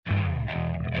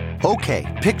Okay,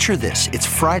 picture this. It's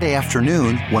Friday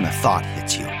afternoon when a thought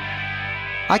hits you.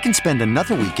 I can spend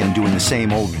another weekend doing the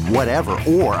same old whatever,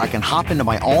 or I can hop into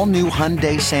my all-new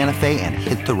Hyundai Santa Fe and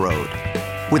hit the road.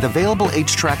 With available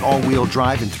H-Track all-wheel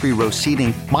drive and 3-row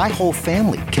seating, my whole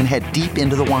family can head deep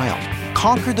into the wild.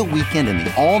 Conquer the weekend in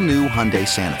the all-new Hyundai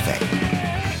Santa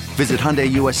Fe. Visit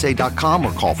HyundaiUSA.com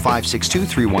or call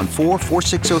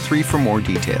 562-314-4603 for more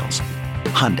details.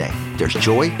 Hyundai, there's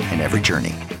joy in every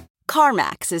journey.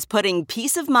 CarMax is putting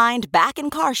peace of mind back in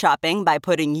car shopping by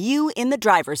putting you in the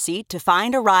driver's seat to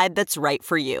find a ride that's right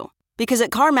for you. Because at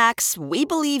CarMax, we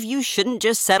believe you shouldn't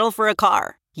just settle for a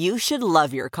car. You should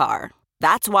love your car.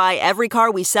 That's why every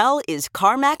car we sell is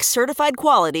CarMax certified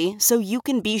quality, so you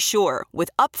can be sure with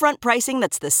upfront pricing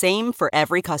that's the same for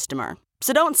every customer.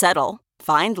 So don't settle.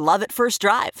 Find love at first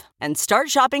drive and start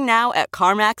shopping now at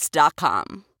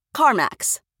CarMax.com.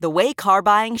 CarMax, the way car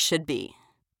buying should be.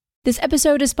 This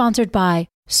episode is sponsored by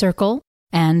Circle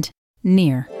and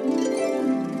Near.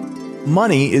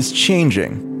 Money is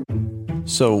changing.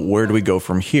 So where do we go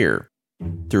from here?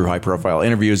 Through high-profile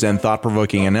interviews and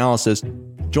thought-provoking analysis,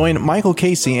 join Michael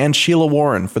Casey and Sheila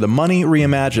Warren for the Money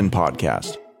Reimagined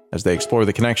podcast as they explore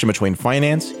the connection between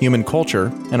finance, human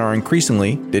culture, and our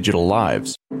increasingly digital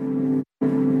lives.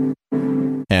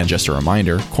 And just a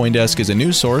reminder, CoinDesk is a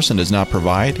news source and does not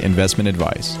provide investment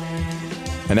advice.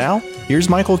 And now, here's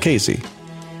Michael Casey.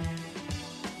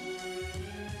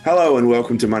 Hello and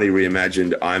welcome to Money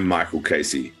Reimagined. I'm Michael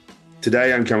Casey.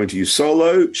 Today I'm coming to you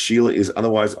solo. Sheila is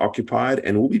otherwise occupied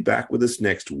and will be back with us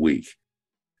next week.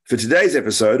 For today's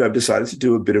episode, I've decided to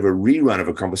do a bit of a rerun of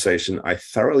a conversation I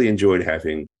thoroughly enjoyed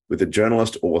having with the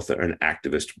journalist, author, and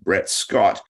activist Brett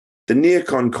Scott at the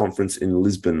NearCon conference in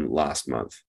Lisbon last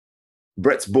month.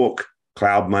 Brett's book,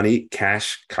 Cloud Money,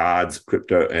 Cash, Cards,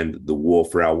 Crypto, and the War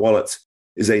for Our Wallets,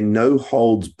 is a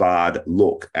no-holds-barred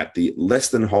look at the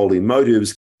less-than-holy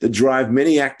motives that drive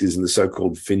many actors in the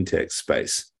so-called Fintech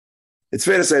space. It's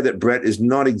fair to say that Brett is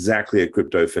not exactly a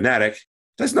crypto fanatic.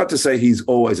 That's not to say he's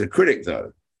always a critic,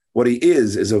 though. What he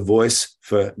is a voice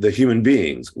for the human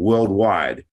beings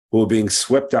worldwide who are being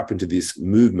swept up into this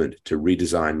movement to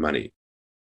redesign money.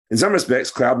 In some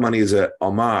respects, cloud money is a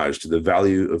homage to the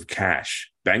value of cash,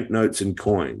 banknotes, and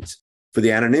coins, for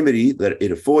the anonymity that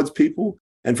it affords people,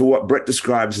 and for what Brett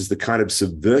describes as the kind of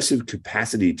subversive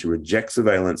capacity to reject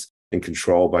surveillance and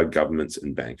control by governments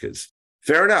and bankers.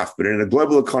 Fair enough, but in a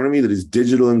global economy that is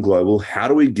digital and global, how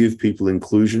do we give people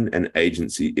inclusion and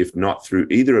agency if not through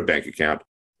either a bank account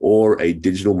or a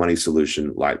digital money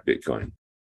solution like Bitcoin?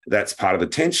 That's part of the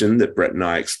tension that Brett and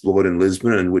I explored in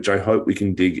Lisbon and which I hope we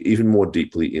can dig even more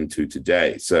deeply into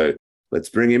today. So let's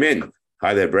bring him in.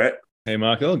 Hi there, Brett. Hey,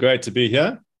 Michael. Great to be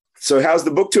here. So how's the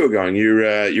book tour going?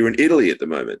 You're in Italy at the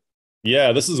moment.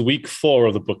 Yeah, this is week 4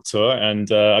 of the book tour,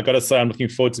 and I got to say I'm looking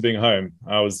forward to being home.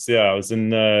 I was in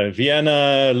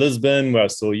Vienna, Lisbon, where I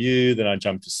saw you. Then I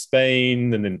jumped to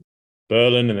Spain, and then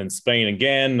Berlin, and then Spain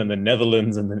again, and then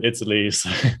Netherlands, and then Italy. So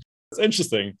it's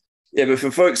interesting. Yeah, but for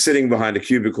folks sitting behind a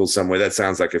cubicle somewhere, that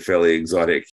sounds like a fairly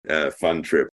exotic, fun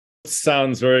trip. It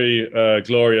sounds very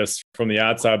glorious from the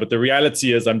outside, but the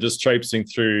reality is I'm just traipsing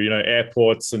through,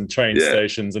 airports and train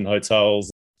stations and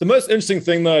hotels. The most interesting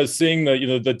thing, though, is seeing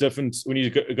the different, when you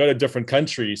go to different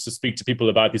countries to speak to people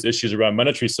about these issues around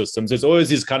monetary systems, there's always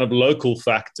these kind of local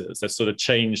factors that sort of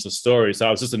change the story. So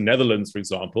I was just in Netherlands, for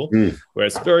example, where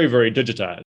it's very, very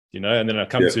digitized. And then I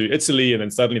come to Italy, and then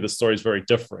suddenly the story is very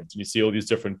different. And you see all these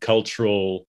different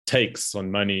cultural takes on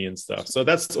money and stuff. So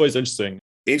that's always interesting.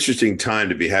 Interesting time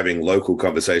to be having local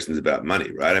conversations about money,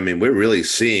 right? I mean, we're really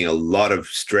seeing a lot of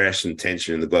stress and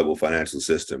tension in the global financial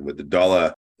system, with the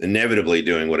dollar inevitably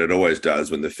doing what it always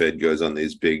does when the Fed goes on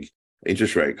these big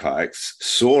interest rate hikes,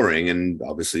 soaring, and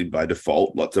obviously by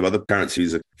default, lots of other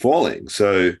currencies are falling.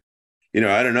 So, I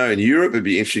don't know. In Europe, it'd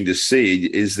be interesting to see,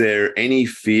 is there any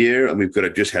fear? And we've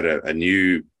just had a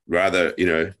new, rather,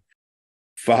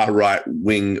 far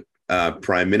right-wing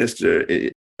prime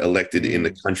minister elected in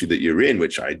the country that you're in,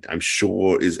 which I'm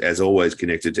sure is, as always,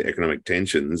 connected to economic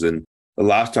tensions. And the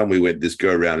last time we went this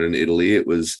go-around in Italy, it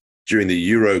was during the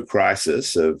euro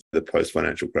crisis of the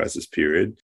post-financial crisis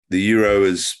period. The euro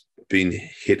has been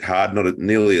hit hard, not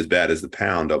nearly as bad as the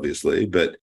pound, obviously,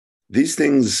 but these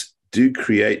things do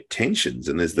create tensions,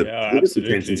 and there's the political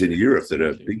tensions in Europe that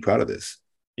are a big part of this.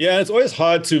 Yeah, it's always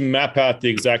hard to map out the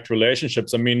exact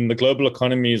relationships. I mean, the global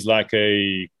economy is like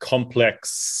a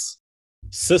complex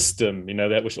system,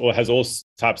 which has all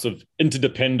types of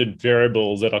interdependent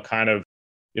variables that are kind of,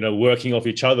 working off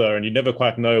each other, and you never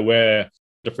quite know where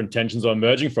different tensions are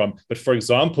emerging from. But for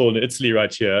example, in Italy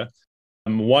right here,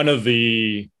 one of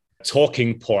the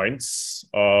talking points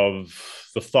of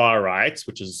the far right,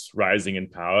 which is rising in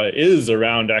power, is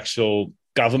around actual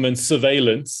government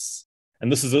surveillance.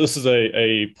 And this is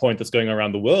a point that's going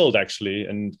around the world, actually.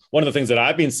 And one of the things that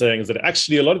I've been saying is that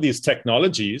actually a lot of these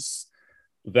technologies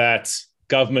that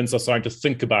governments are starting to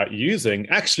think about using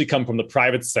actually come from the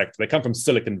private sector. They come from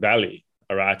Silicon Valley,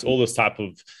 all right? All this type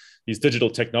of these digital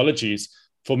technologies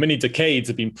for many decades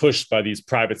have been pushed by these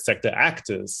private sector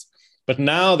actors. But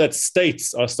now that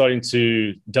states are starting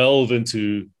to delve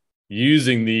into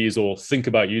using these or think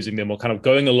about using them or kind of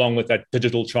going along with that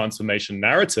digital transformation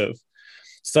narrative,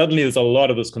 suddenly there's a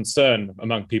lot of this concern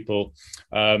among people,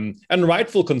 and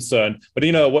rightful concern. But,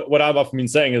 what I've often been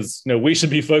saying is, we should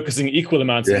be focusing equal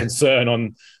amounts of concern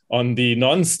on the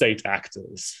non-state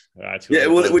actors. Right? Yeah,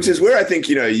 well, which is where I think,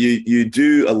 you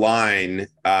do align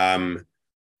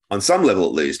on some level,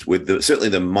 at least, with certainly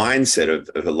the mindset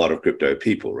of a lot of crypto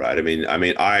people, right?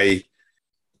 I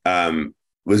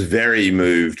was very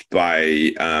moved by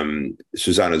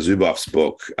Shoshana Zuboff's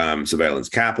book, Surveillance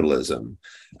Capitalism,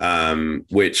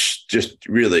 which just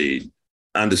really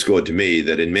underscored to me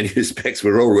that in many respects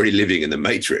we're already living in the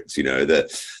matrix.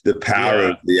 The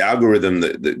power of the algorithm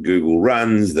that Google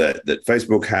runs, that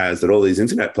Facebook has, that all these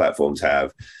internet platforms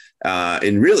have,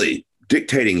 in really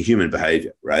dictating human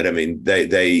behavior, right?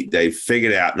 They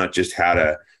figured out not just how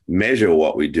to measure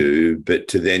what we do, but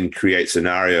to then create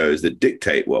scenarios that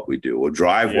dictate what we do or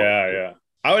drive. Yeah.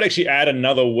 I would actually add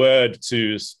another word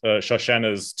to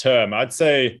Shoshana's term. I'd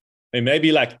say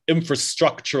maybe like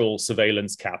infrastructural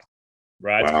surveillance capital,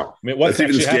 right? Wow. What's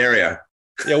even scarier.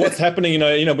 What's happening,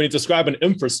 when you describe an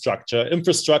infrastructure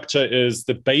is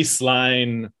the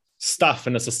baseline stuff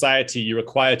in a society you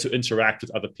require to interact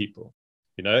with other people.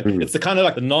 It's the kind of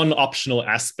like the non-optional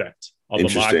aspect of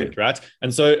the market, right?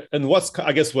 And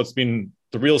what's been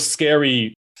the real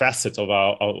scary facet of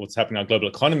what's happening in our global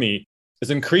economy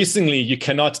is increasingly you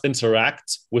cannot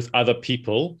interact with other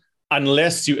people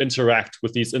unless you interact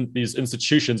with these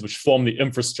institutions which form the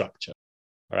infrastructure,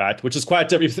 all right? Which is quite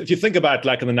different. If you think about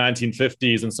like in the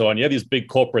 1950s and so on, you have these big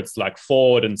corporates like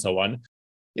Ford and so on,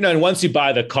 and once you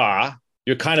buy the car,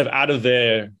 you're kind of out of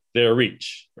their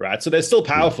reach, right? So they're still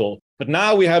powerful. But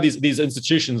now we have these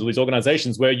institutions or these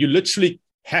organizations where you literally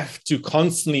have to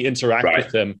constantly interact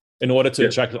with them in order to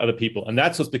interact with other people. And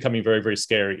that's what's becoming very, very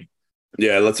scary.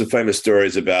 Yeah, lots of famous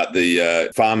stories about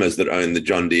the farmers that own the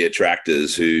John Deere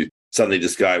tractors who suddenly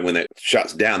discover when it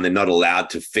shuts down, they're not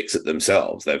allowed to fix it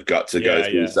themselves. They've got to go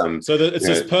through some... So it's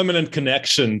this permanent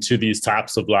connection to these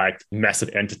types of like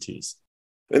massive entities.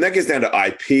 And that gets down to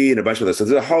IP and a bunch of other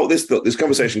stuff. This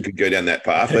conversation could go down that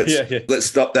path. Let's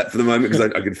stop that for the moment because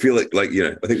I can feel it. Like,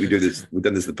 I think we do this. We've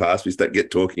done this in the past. We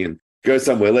get talking and go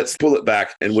somewhere. Let's pull it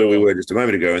back and where we were just a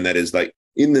moment ago. And that is like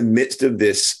in the midst of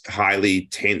this highly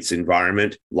tense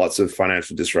environment, lots of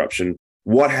financial disruption.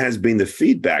 What has been the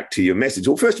feedback to your message?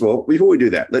 Well, first of all, before we do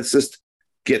that, let's just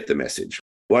get the message.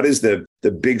 What is the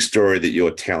big story that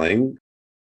you're telling,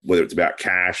 whether it's about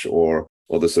cash or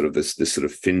this sort of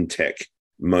fintech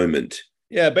moment?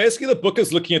 Yeah, basically the book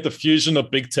is looking at the fusion of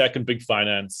big tech and big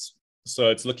finance. So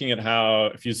it's looking at how,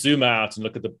 if you zoom out and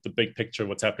look at the big picture of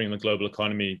what's happening in the global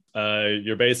economy,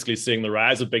 you're basically seeing the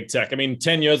rise of big tech.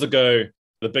 10 years ago,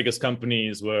 the biggest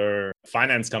companies were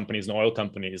finance companies and oil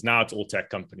companies. Now it's all tech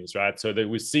companies, right? So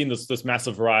we've seen this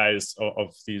massive rise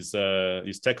of these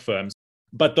tech firms.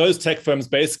 But those tech firms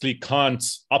basically can't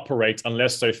operate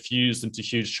unless they're fused into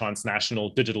huge transnational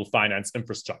digital finance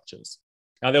infrastructures.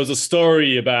 Now, there was a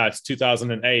story about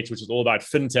 2008, which was all about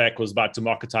Fintech, was about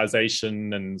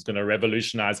democratization and it's going to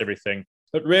revolutionize everything.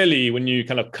 But really, when you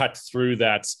kind of cut through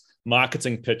that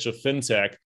marketing pitch of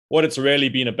Fintech, what it's really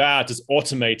been about is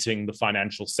automating the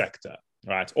financial sector,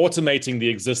 right? Automating the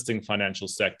existing financial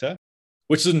sector,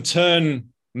 which in turn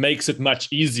makes it much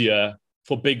easier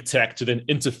for big tech to then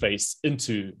interface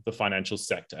into the financial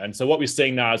sector. And so what we're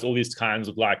seeing now is all these kinds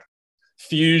of like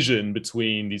fusion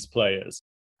between these players.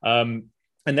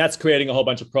 And that's creating a whole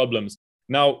bunch of problems.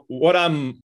 Now, what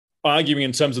I'm arguing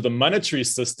in terms of the monetary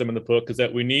system in the book is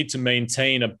that we need to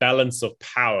maintain a balance of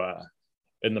power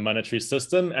in the monetary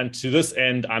system. And to this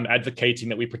end, I'm advocating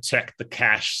that we protect the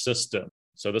cash system.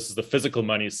 So this is the physical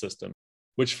money system,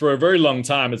 which for a very long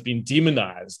time has been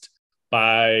demonized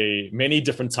by many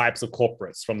different types of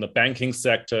corporates, from the banking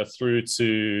sector through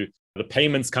to the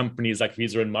payments companies like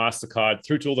Visa and MasterCard,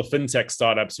 through to all the fintech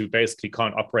startups who basically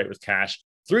can't operate with cash,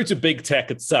 through to big tech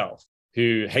itself,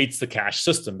 who hates the cash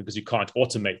system because you can't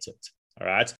automate it, all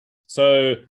right?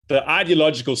 So the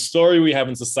ideological story we have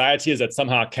in society is that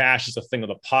somehow cash is a thing of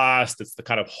the past. It's the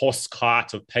kind of horse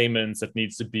cart of payments that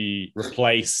needs to be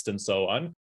replaced and so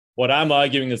on. What I'm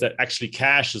arguing is that actually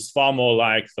cash is far more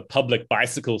like the public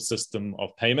bicycle system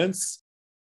of payments.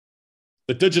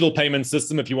 The digital payment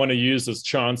system, if you want to use this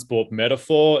transport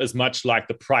metaphor, is much like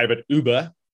the private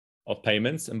Uber of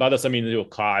payments. And by this, I mean your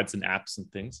cards and apps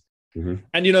and things. Mm-hmm.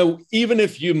 And, even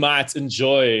if you might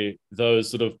enjoy those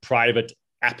sort of private,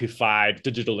 appified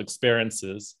digital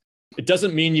experiences, it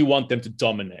doesn't mean you want them to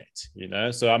dominate,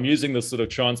 So I'm using this sort of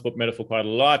transport metaphor quite a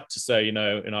lot to say, in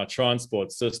our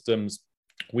transport systems,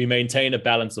 we maintain a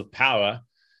balance of power.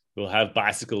 We'll have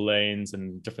bicycle lanes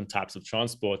and different types of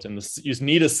transport. And you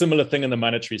need a similar thing in the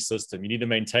monetary system. You need to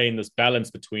maintain this balance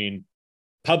between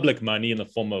public money in the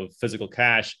form of physical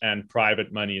cash and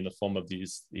private money in the form of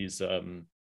these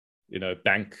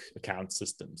bank account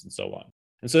systems and so on.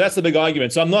 And so that's the big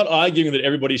argument. So I'm not arguing that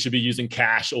everybody should be using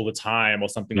cash all the time or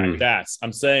something like that.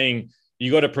 I'm saying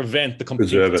you got to prevent the complete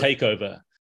takeover.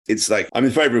 It's like, I'm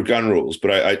in favor of gun rules,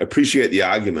 but I appreciate the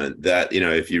argument that,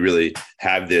 if you really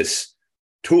have this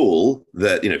tool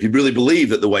that, if you really believe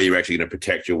that the way you're actually going to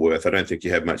protect your worth, I don't think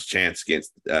you have much chance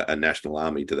against a national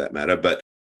army to that matter. But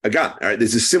a gun, all right,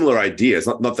 there's a similar idea. It's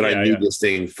not that I need this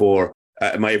thing for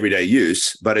my everyday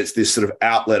use, but it's this sort of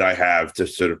outlet I have to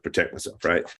sort of protect myself,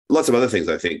 right? Lots of other things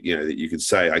I think, that you could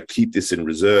say, I keep this in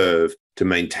reserve to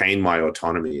maintain my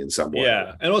autonomy in some way.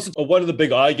 Yeah. And also one of the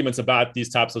big arguments about these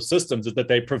types of systems is that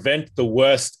they prevent the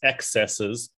worst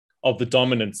excesses of the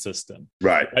dominant system.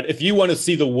 Right. And if you want to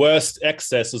see the worst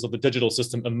excesses of the digital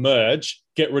system emerge,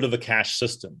 get rid of the cash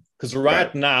system. Because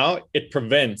right now, it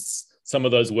prevents some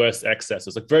of those worst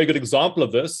excesses. A very good example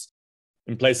of this,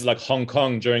 in places like Hong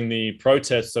Kong during the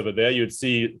protests over there, you'd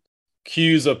see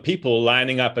queues of people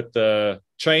lining up at the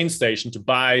train station to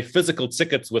buy physical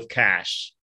tickets with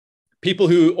cash. People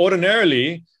who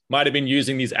ordinarily might have been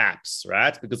using these apps,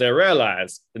 right? Because they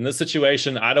realize in this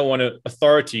situation, I don't want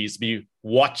authorities be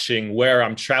watching where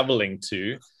I'm traveling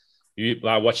to,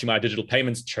 by watching my digital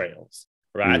payments trails,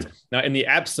 right? Now, in the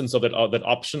absence of that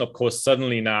option, of course,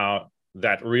 suddenly now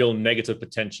that real negative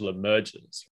potential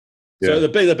emerges. So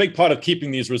the big part of keeping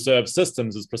these reserve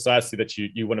systems is precisely that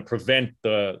you want to prevent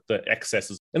the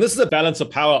excesses. And this is a balance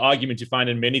of power argument you find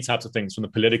in many types of things, from the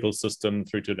political system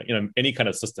through to, any kind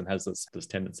of system has this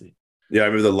tendency. Yeah, I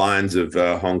remember the lines of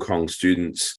Hong Kong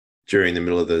students during the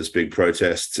middle of those big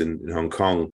protests in Hong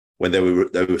Kong when they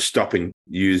were stopping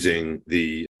using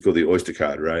the Oyster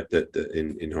card, right?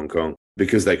 In Hong Kong,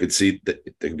 because they could see that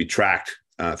they could be tracked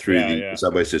through the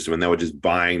subway system, and they were just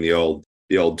buying the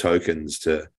old tokens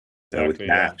to. With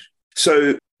cash.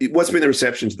 So what's been the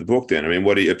reception to the book then? I mean,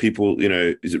 what are people,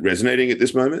 is it resonating at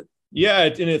this moment? Yeah,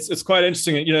 and it's quite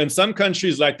interesting. In some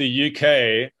countries like the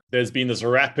UK, there's been this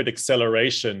rapid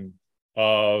acceleration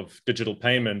of digital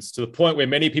payments to the point where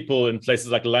many people in places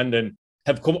like London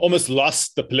have almost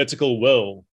lost the political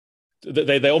will.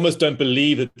 They almost don't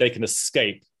believe that they can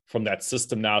escape from that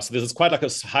system now. So there's quite like a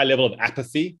high level of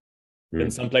apathy in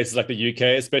some places like the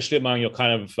UK, especially among your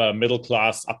kind of upper middle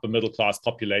class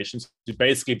populations, who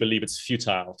basically believe it's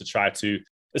futile to try to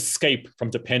escape from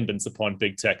dependence upon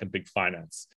big tech and big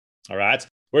finance. All right.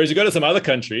 Whereas you go to some other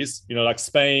countries, like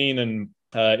Spain and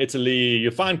Italy,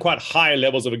 you find quite high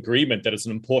levels of agreement that it's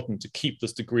important to keep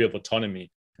this degree of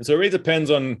autonomy. And so it really depends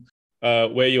on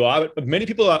where you are. But many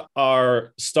people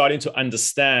are starting to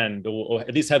understand, or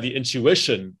at least have the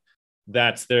intuition,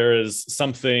 that there is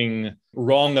something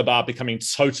wrong about becoming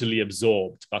totally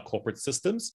absorbed by corporate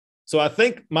systems. So I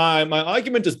think my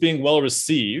argument is being well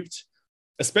received,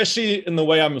 especially in the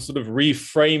way I'm sort of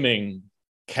reframing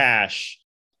cash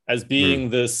as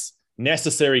being this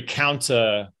necessary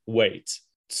counterweight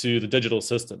to the digital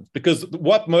systems. Because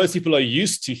what most people are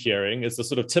used to hearing is the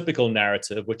sort of typical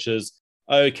narrative, which is,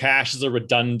 cash is a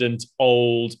redundant,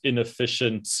 old,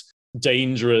 inefficient,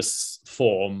 dangerous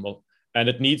form and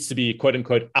it needs to be, quote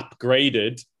unquote,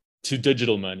 upgraded to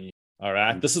digital money. All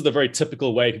right. This is the very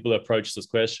typical way people approach this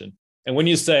question. And when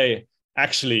you say,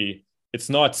 actually, it's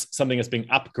not something that's being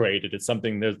upgraded, it's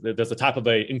something, there's a type of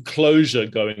a enclosure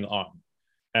going on.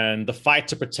 And the fight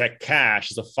to protect cash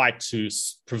is a fight to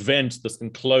prevent this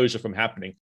enclosure from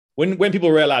happening. When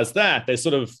people realize that, they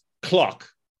sort of clock.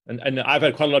 And I've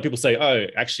had quite a lot of people say,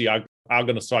 actually, I'm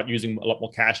going to start using a lot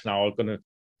more cash now. I'm going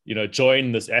to,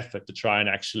 join this effort to try and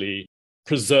actually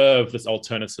preserve this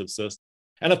alternative system.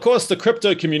 And of course, the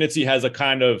crypto community has a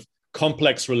kind of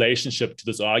complex relationship to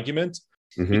this argument,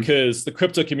 because the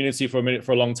crypto community for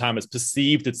a long time has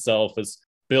perceived itself as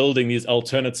building these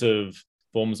alternative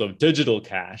forms of digital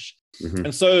cash.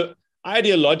 And so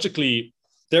ideologically,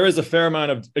 there is a fair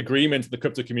amount of agreement in the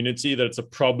crypto community that it's a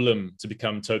problem to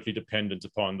become totally dependent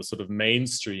upon the sort of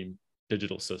mainstream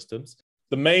digital systems.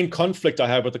 The main conflict I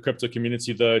have with the crypto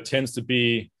community, though, tends to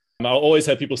be I'll always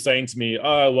have people saying to me,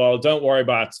 oh, well, don't worry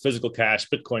about physical cash.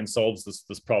 Bitcoin solves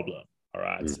this problem. All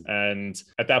right. And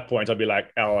at that point, I'll be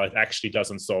like, oh, it actually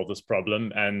doesn't solve this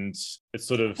problem. And it's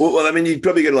sort of... Well, I mean, you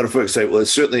probably get a lot of folks say, well,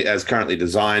 it's certainly as currently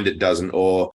designed, it doesn't,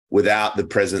 or without the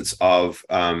presence of,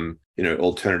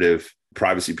 alternative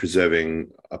privacy preserving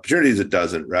opportunities, it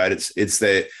doesn't, right? It's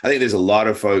there. I think there's a lot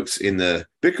of folks in the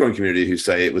Bitcoin community who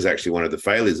say it was actually one of the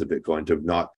failures of Bitcoin to have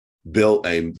not built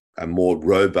a more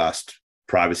robust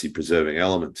privacy preserving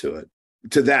element to it.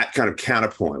 To that kind of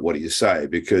counterpoint, what do you say?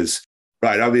 Because,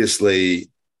 right, obviously,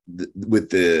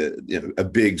 with a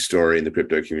big story in the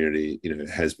crypto community,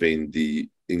 has been the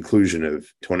inclusion of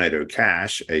Tornado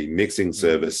Cash, a mixing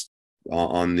service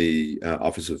on the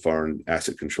Office of Foreign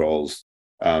Asset Control's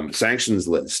sanctions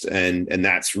list, and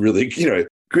that's really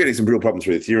creating some real problems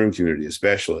for the Ethereum community,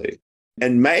 especially.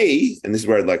 And this is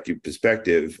where I'd like your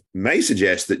perspective, may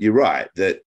suggest that you're right,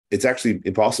 that it's actually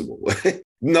impossible.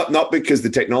 not because the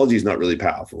technology is not really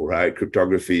powerful, right?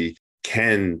 Cryptography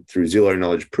can, through zero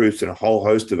knowledge proofs and a whole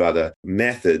host of other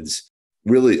methods,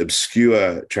 really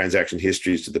obscure transaction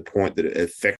histories to the point that it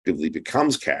effectively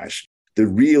becomes cash. The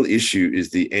real issue is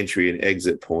the entry and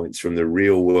exit points from the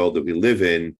real world that we live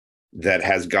in that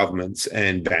has governments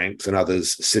and banks and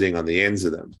others sitting on the ends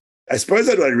of them. I suppose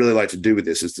what I'd really like to do with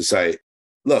this is to say,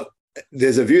 look,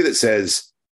 there's a view that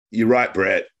says, you're right,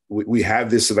 Brett, we have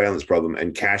this surveillance problem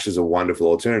and cash is a wonderful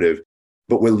alternative,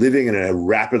 but we're living in a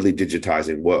rapidly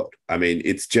digitizing world. I mean,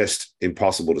 it's just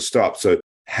impossible to stop. So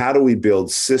how do we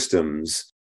build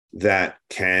systems that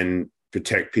can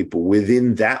protect people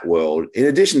within that world, in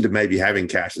addition to maybe having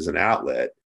cash as an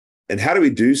outlet? And how do we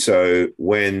do so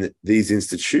when these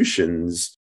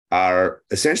institutions are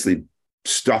essentially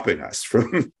stopping us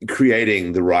from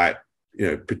creating the right,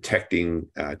 protecting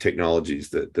technologies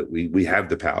that we have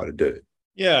the power to do?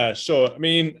 Yeah, sure. I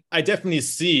mean, I definitely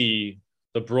see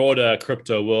the broader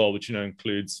crypto world, which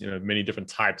includes many different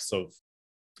types of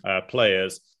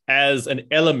players, as an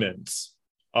element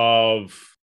of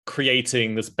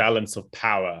creating this balance of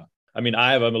power. I mean,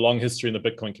 I have a long history in the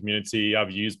Bitcoin community.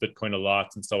 I've used Bitcoin a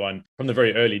lot and so on from the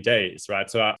very early days, right?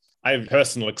 So I have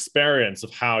personal experience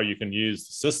of how you can use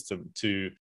the system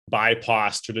to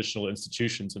bypass traditional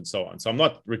institutions and so on. So I'm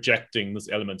not rejecting this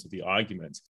element of the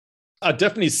argument. I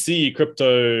definitely see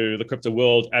the crypto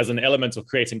world as an element of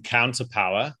creating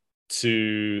counterpower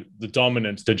to the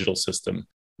dominant digital system.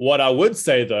 What I would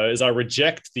say, though, is I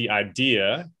reject the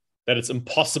idea that it's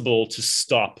impossible to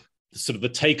stop sort of the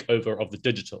takeover of the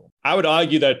digital. I would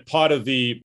argue that part of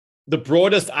the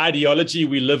broadest ideology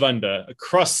we live under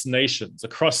across nations,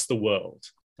 across the world,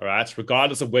 all right,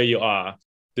 regardless of where you are,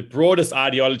 the broadest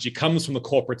ideology comes from the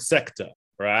corporate sector,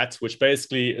 right, which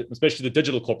basically, especially the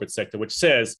digital corporate sector, which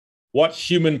says what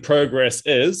human progress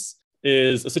is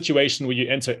a situation where you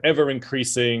enter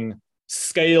ever-increasing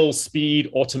scale, speed,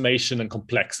 automation, and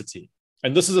complexity.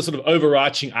 And this is a sort of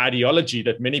overarching ideology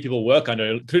that many people work under,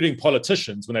 including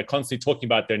politicians, when they're constantly talking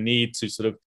about their need to sort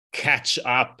of catch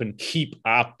up and keep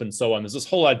up and so on. There's this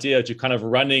whole idea that you're kind of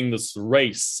running this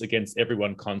race against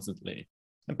everyone constantly.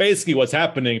 And basically what's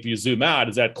happening, if you zoom out,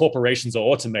 is that corporations are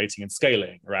automating and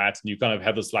scaling, right? And you kind of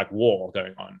have this like war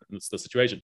going on in this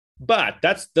situation. But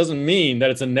that doesn't mean that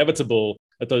it's inevitable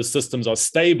that those systems are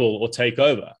stable or take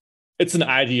over. It's an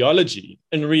ideology.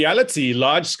 In reality,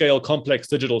 large-scale complex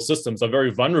digital systems are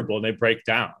very vulnerable and they break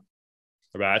down,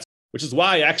 right? Which is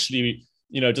why actually,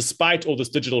 despite all this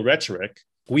digital rhetoric,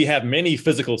 we have many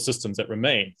physical systems that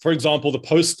remain. For example, the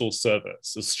postal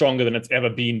service is stronger than it's ever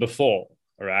been before,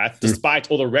 all right? Despite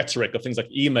all the rhetoric of things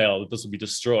like email, that this will be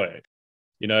destroyed,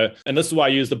 And this is why I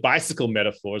use the bicycle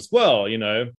metaphor as well,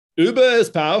 Uber is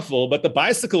powerful, but the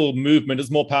bicycle movement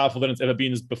is more powerful than it's ever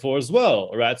been before as well,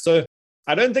 all right? So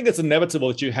I don't think it's inevitable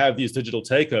that you have these digital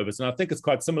takeovers. And I think it's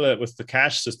quite similar with the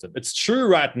cash system. It's true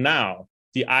right now,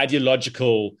 the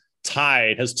ideological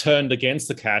tide has turned against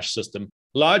the cash system,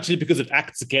 largely because it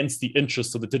acts against the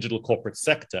interests of the digital corporate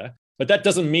sector. But that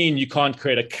doesn't mean you can't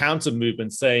create a counter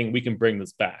movement saying we can bring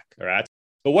this back, all right?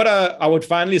 But what I would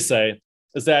finally say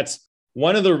is that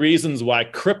one of the reasons why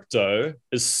crypto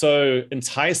is so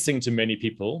enticing to many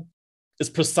people is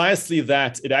precisely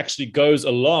that it actually goes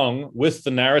along with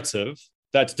the narrative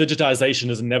that digitization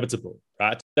is inevitable,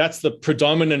 right? That's the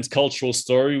predominant cultural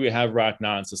story we have right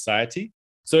now in society.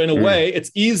 So in a way,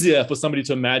 it's easier for somebody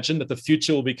to imagine that the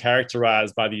future will be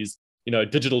characterized by these,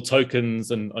 digital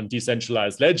tokens and on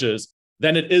decentralized ledgers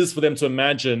than it is for them to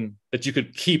imagine that you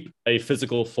could keep a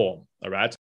physical form, all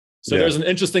right? So there's an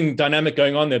interesting dynamic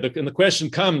going on there. And the question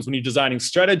comes when you're designing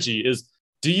strategy is,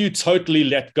 do you totally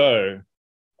let go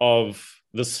of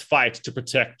this fight to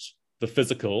protect the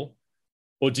physical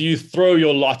Or do you throw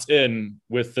your lot in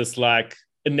with this like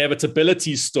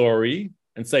inevitability story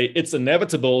and say it's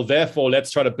inevitable, therefore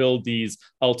let's try to build these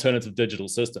alternative digital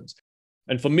systems?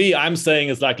 And for me, I'm saying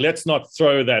is like, let's not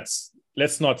throw the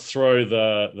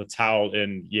towel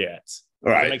in yet.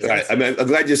 All right. I mean, I'm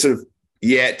glad you're sort of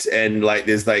yet, and like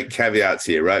there's like caveats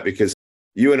here, right? Because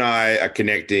you and I are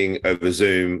connecting over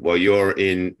Zoom while you're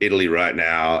in Italy right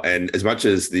now. And as much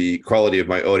as the quality of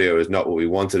my audio is not what we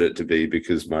wanted it to be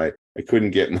because I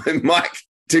couldn't get my mic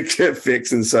to get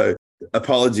fixed. And so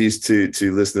apologies to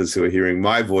listeners who are hearing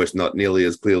my voice not nearly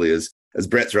as clearly as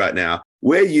Brett's right now.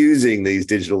 We're using these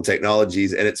digital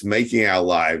technologies and it's making our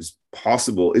lives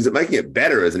possible. Is it making it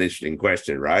better is an interesting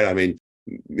question, right? I mean,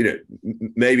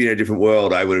 maybe in a different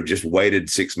world, I would have just waited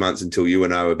 6 months until you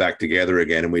and I were back together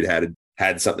again and we'd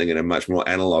had something in a much more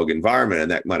analog environment.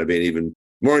 And that might have been even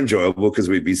more enjoyable because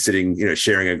we'd be sitting,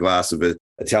 sharing a glass of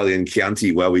Italian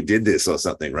Chianti while we did this or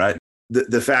something, right?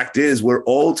 The fact is we're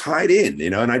all tied in,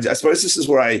 and I suppose this is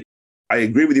where I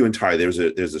agree with you entirely.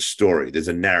 There's a story, there's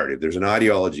a narrative, there's an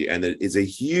ideology, and it is a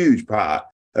huge part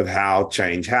of how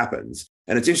change happens.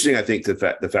 And it's interesting, I think,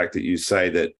 the fact that you say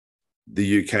that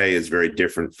the UK is very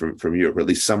different from Europe, or at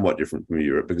least somewhat different from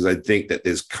Europe, because I think that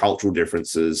there's cultural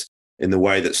differences in the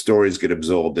way that stories get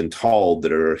absorbed and told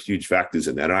that are huge factors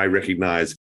in that. And I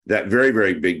recognize that very,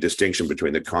 very big distinction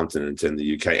between the continent and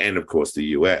the UK and, of course, the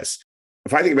US.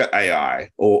 If I think about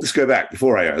AI, or let's go back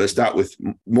before AI, let's start with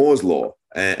Moore's law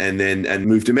and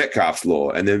move to Metcalfe's law.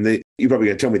 And then you're probably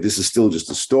going to tell me this is still just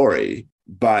a story,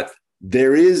 but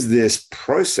there is this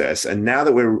process. And now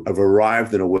that have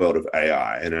arrived in a world of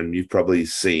AI, and you've probably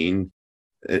seen,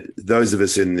 those of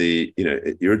us in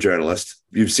you're a journalist,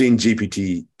 you've seen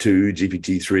GPT-2,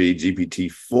 GPT-3,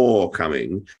 GPT-4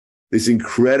 coming, this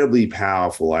incredibly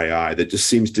powerful AI that just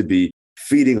seems to be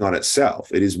feeding on itself.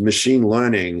 It is machine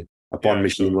learning upon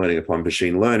machine learning upon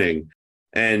machine learning.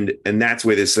 And that's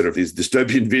where there's sort of these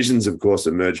dystopian visions, of course,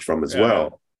 emerged from as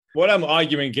well. What I'm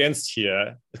arguing against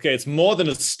here, it's more than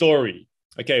a story.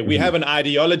 We have an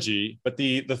ideology, but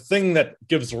the thing that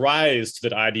gives rise to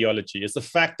that ideology is the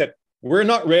fact that we're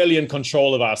not really in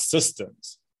control of our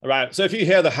systems, right? So if you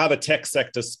hear how the tech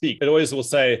sector speak, it always will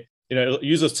say, it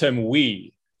uses the term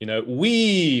we,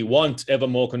 we want ever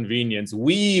more convenience.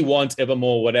 We want ever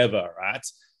more whatever, right?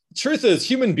 The truth is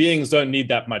human beings don't need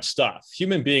that much stuff.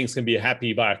 Human beings can be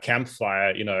happy by a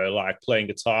campfire, like playing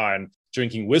guitar and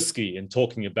drinking whiskey and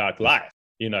talking about life.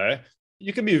 You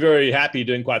can be very happy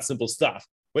doing quite simple stuff.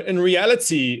 But in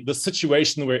reality, the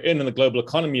situation we're in the global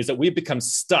economy is that we've become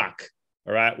stuck.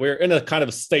 All right. We're in a kind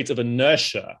of state of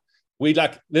inertia.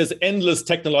 There's endless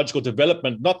technological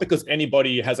development, not because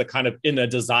anybody has a kind of inner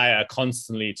desire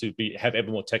constantly to have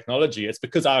ever more technology. It's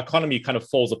because our economy kind of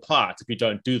falls apart if we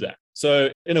don't do that.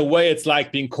 So in a way, it's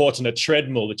like being caught in a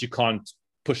treadmill that you can't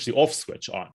push the off switch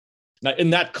on. Now, in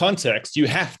that context, you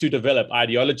have to develop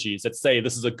ideologies that say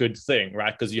this is a good thing,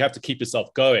 right? Because you have to keep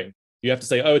yourself going. You have to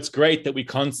say, oh, it's great that we're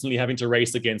constantly having to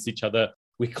race against each other.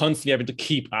 We're constantly having to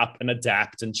keep up and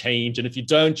adapt and change. And if you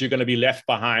don't, you're going to be left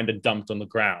behind and dumped on the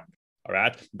ground. All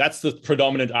right. That's the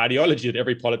predominant ideology that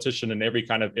every politician and every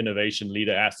kind of innovation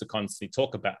leader has to constantly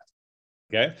talk about.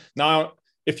 Okay. Now,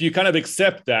 if you kind of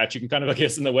accept that, you can kind of, I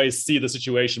guess, in a way, see the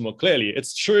situation more clearly.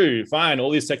 It's true. Fine.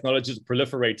 All these technologies are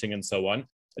proliferating and so on.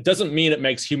 It doesn't mean it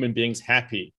makes human beings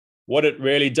happy. What it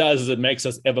really does is it makes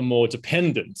us ever more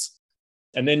dependent.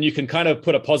 And then you can kind of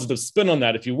put a positive spin on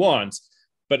that if you want,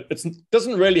 but it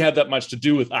doesn't really have that much to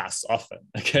do with us often.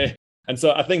 Okay. And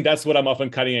so I think that's what I'm often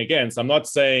cutting against. I'm not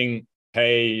saying,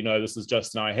 hey, this is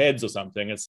just in our heads or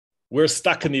something. We're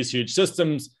stuck in these huge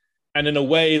systems. And in a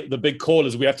way, the big call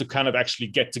is we have to kind of actually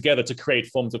get together to create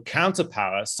forms of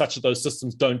counterpower such that those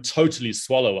systems don't totally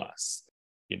swallow us.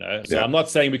 So I'm not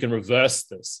saying we can reverse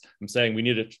this. I'm saying we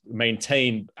need to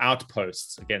maintain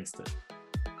outposts against it.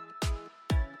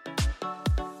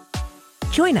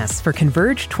 Join us for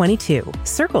Converge 22,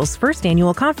 Circle's first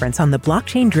annual conference on the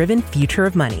blockchain-driven future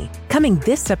of money, coming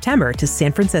this September to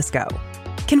San Francisco.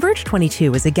 Converge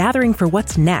 22 is a gathering for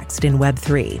what's next in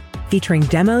Web3, featuring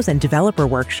demos and developer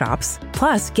workshops,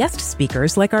 plus guest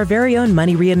speakers like our very own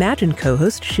Money Reimagined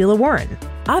co-host Sheila Warren,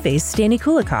 Aave's Stani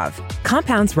Kulikov,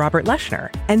 Compound's Robert Leshner,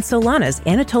 and Solana's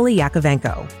Anatoly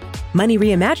Yakovenko. Money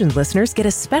Reimagined listeners get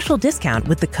a special discount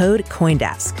with the code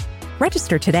COINDESK.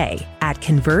 Register today at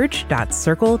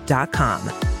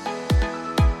converge.circle.com.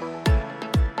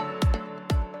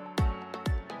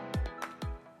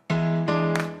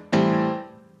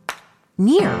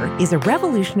 Near is a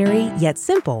revolutionary yet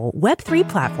simple Web3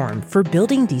 platform for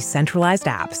building decentralized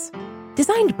apps.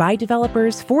 Designed by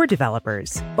developers for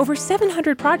developers, over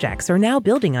 700 projects are now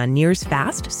building on Near's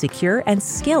fast, secure, and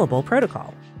scalable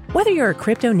protocol. Whether you're a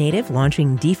crypto native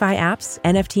launching DeFi apps,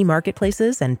 NFT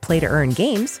marketplaces, and play-to-earn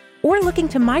games, or looking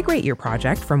to migrate your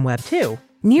project from Web 2,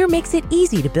 Near makes it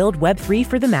easy to build Web 3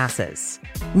 for the masses.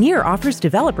 Near offers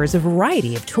developers a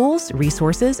variety of tools,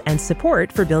 resources, and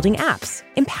support for building apps,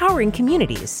 empowering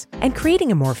communities, and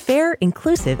creating a more fair,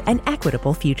 inclusive, and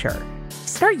equitable future.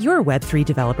 Start your Web3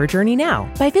 developer journey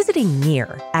now by visiting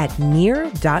Near at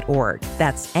near.org.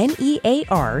 That's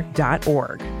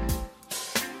NEAR.org.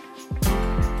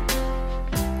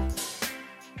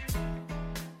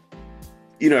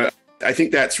 You know, I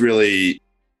think that's really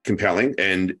compelling.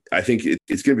 And I think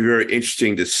it's going to be very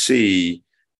interesting to see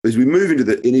as we move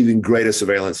into an even greater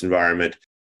surveillance environment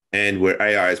and where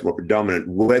AI is more predominant,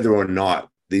 whether or not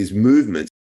these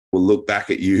movements will look back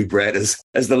at you, Brett, as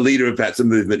the leader of perhaps a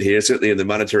movement here, certainly in the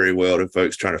monetary world of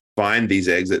folks trying to find these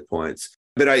exit points.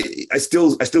 But I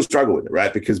still struggle with it,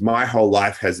 right? Because my whole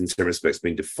life has in some respects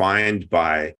been defined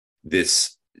by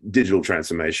this digital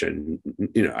transformation.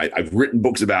 You know, I've written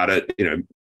books about it, you know,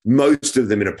 most of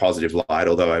them in a positive light,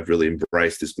 although I've really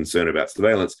embraced this concern about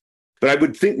surveillance. But I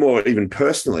would think more even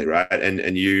personally, right?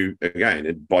 And you, again,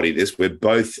 embody this. We're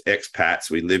both expats.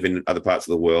 We live in other parts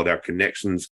of the world. Our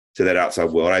connections to that outside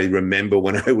world. I remember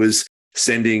when I was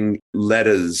sending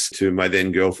letters to my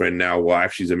then girlfriend, now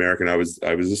wife. She's American. I was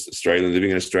Australian, living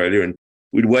in Australia. And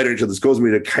we'd wait on each other's calls. And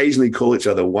we'd occasionally call each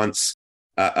other once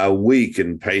a week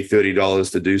and pay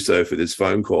 $30 to do so for this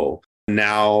phone call.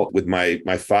 Now, with my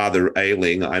father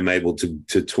ailing, I'm able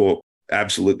to talk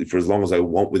absolutely for as long as I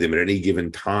want with him at any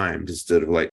given time, just sort of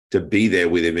like to be there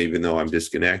with him, even though I'm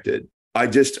disconnected. I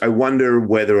wonder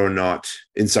whether or not,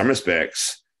 in some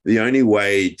respects, the only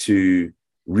way to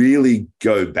really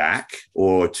go back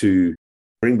or to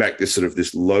bring back this sort of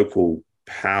this local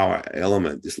power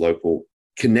element, this local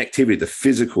connectivity, the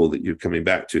physical that you're coming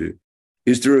back to,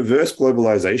 is to reverse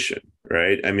globalization,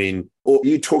 right? I mean, or are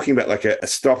you talking about like a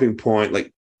stopping point,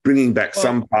 like bringing back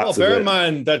some parts of it? Bear in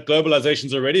mind that globalization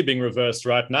is already being reversed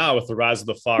right now with the rise of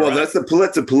the far right. Well,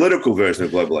 that's a political version of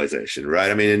globalization,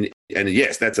 right? I mean, and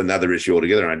yes, that's another issue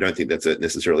altogether. And I don't think that's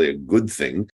necessarily a good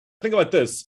thing. Think about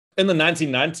this. In the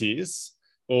 1990s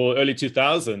or early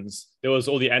 2000s, there was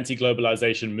all the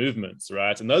anti-globalization movements,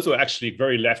 right? And those were actually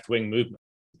very left-wing movements.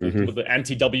 Mm-hmm. With the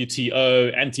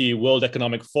anti-WTO, anti-World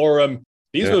Economic Forum.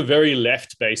 These were very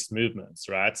left-based movements,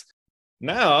 right?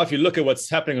 Now, if you look at what's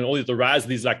happening in all the rise of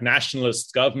these like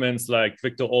nationalist governments, like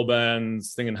Viktor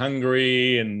Orban's thing in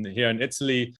Hungary and here in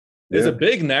Italy, there's a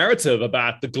big narrative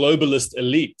about the globalist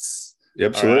elites.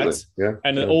 Absolutely. Right? Yeah.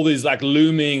 And all these like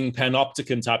looming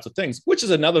panopticon types of things, which is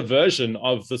another version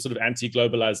of the sort of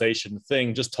anti-globalization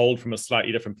thing, just told from a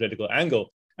slightly different political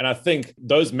angle. And I think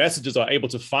those messages are able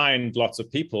to find lots of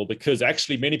people because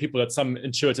actually many people at some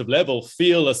intuitive level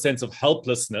feel a sense of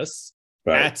helplessness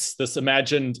at this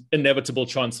imagined inevitable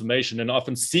transformation and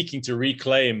often seeking to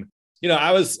reclaim. You know,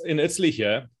 I was in Italy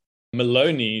here,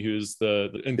 Meloni, who's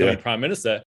the incoming prime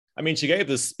minister. I mean, she gave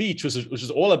this speech, which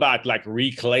is all about like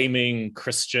reclaiming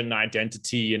Christian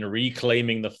identity and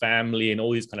reclaiming the family and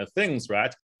all these kind of things,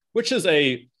 right? Which is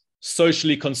a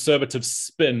socially conservative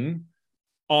spin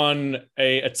on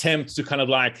a attempt to kind of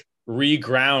like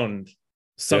reground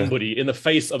somebody in the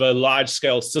face of a large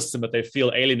scale system that they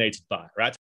feel alienated by,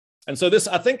 right? And so this,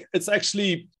 I think it's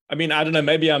actually, I mean, I don't know,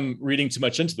 maybe I'm reading too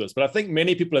much into this, but I think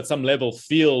many people at some level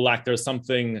feel like there's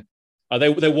something,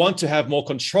 they want to have more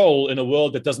control in a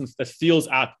world that feels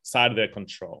outside of their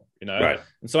control, you know? Right.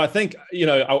 And so I think, you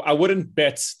know, I wouldn't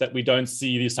bet that we don't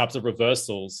see these types of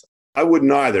reversals. I wouldn't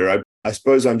either. I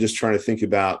suppose I'm just trying to think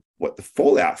about what the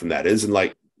fallout from that is. And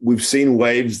like, we've seen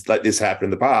waves like this happen in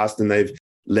the past, and they've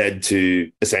led to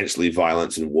essentially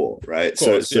violence and war, right?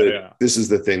 Course, so this is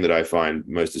the thing that I find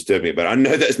most disturbing. But I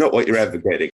know that's not what you're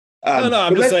advocating. No,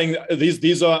 I'm just saying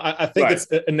these are. I think it's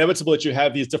inevitable that you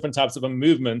have these different types of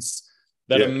movements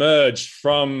that emerge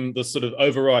from the sort of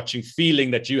overarching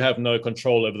feeling that you have no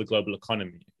control over the global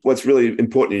economy. What's really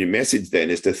important in your message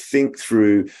then is to think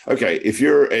through. Okay, if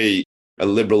you're a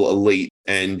liberal elite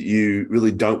and you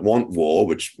really don't want war,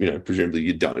 which, you know, presumably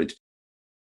you don't,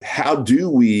 how do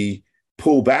we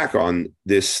pull back on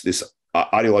this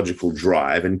ideological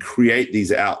drive and create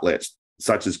these outlets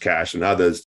such as cash and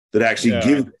others that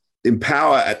actually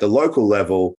empower at the local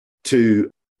level to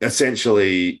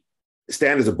essentially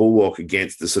stand as a bulwark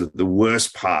against the sort of the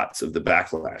worst parts of the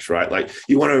backlash, right? Like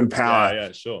you want to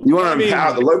empower, you want to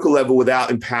empower at the local level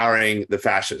without empowering the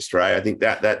fascist, right? I think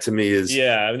that to me is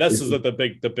that's the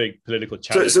big political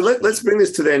challenge. So let's bring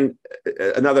this to then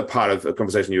another part of a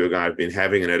conversation you and I have been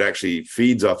having, and it actually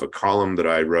feeds off a column that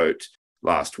I wrote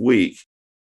last week,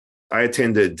 I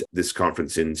attended this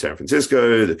conference in San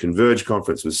Francisco. The Converge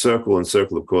conference was Circle, and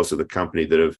Circle, of course, are the company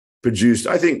that have produced,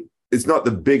 I think it's not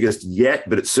the biggest yet,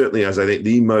 but it certainly has, I think,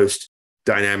 the most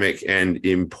dynamic and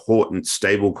important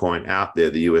stablecoin out there,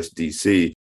 the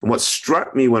USDC. And what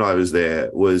struck me when I was there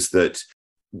was that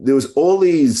there was all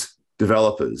these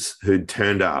developers who'd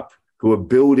turned up who were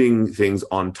building things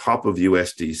on top of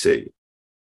USDC.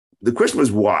 The question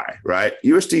was why, right?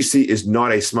 USDC is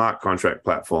not a smart contract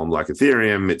platform like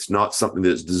Ethereum. It's not something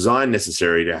that's designed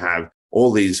necessarily to have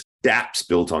all these dApps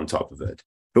built on top of it.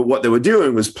 But what they were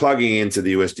doing was plugging into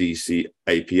the USDC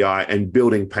API and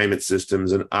building payment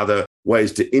systems and other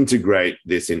ways to integrate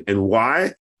this in. And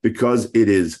why? Because it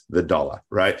is the dollar,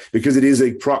 right? Because it is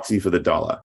a proxy for the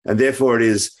dollar. And therefore it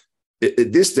is,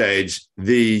 at this stage,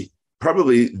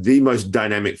 probably the most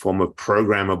dynamic form of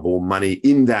programmable money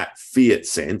in that fiat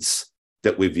sense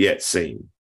that we've yet seen.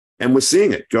 And we're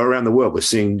seeing it go around the world. We're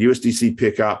seeing USDC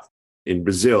pick up in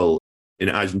Brazil, in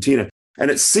Argentina. And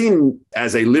it's seen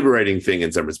as a liberating thing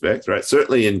in some respects, right?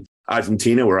 Certainly in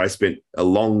Argentina, where I spent a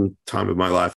long time of my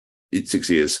life, 6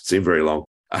 years, seemed very long.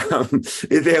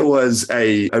 There was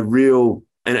a real,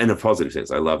 and in a positive sense,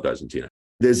 I loved Argentina.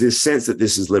 There's this sense that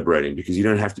this is liberating because you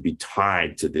don't have to be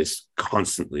tied to this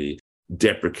constantly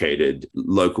deprecated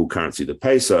local currency, the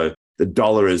peso. The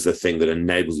dollar is the thing that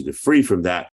enables you to free from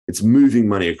that. It's moving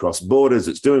money across borders.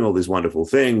 It's doing all these wonderful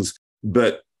things.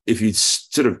 But if you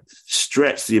sort of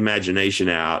stretch the imagination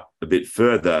out a bit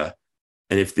further,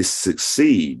 and if this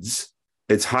succeeds,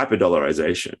 it's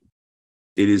hyperdollarization.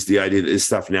 It is the idea that this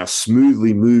stuff now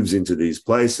smoothly moves into these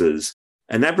places.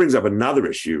 And that brings up another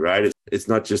issue, right? It's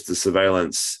not just the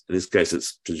surveillance. In this case,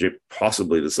 it's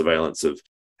possibly the surveillance of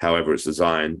however it's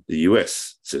designed, the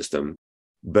US system.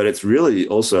 But it's really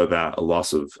also about a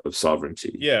loss of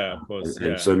sovereignty. Yeah, of course.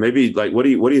 And so maybe, like, what are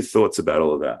your thoughts about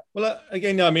all of that? Well,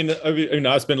 again, I mean,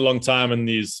 I've spent a long time in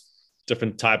these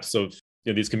different types of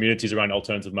these communities around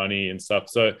alternative money and stuff.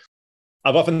 So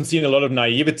I've often seen a lot of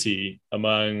naivety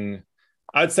among,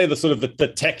 I'd say, the sort of the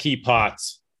techie part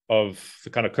of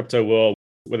the kind of crypto world,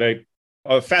 where they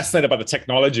are fascinated by the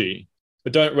technology,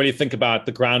 but don't really think about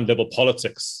the ground level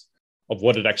politics of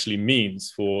what it actually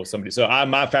means for somebody. So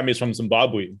my family is from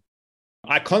Zimbabwe.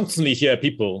 I constantly hear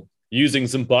people using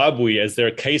Zimbabwe as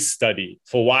their case study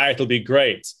for why it'll be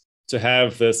great to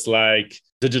have this like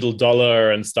digital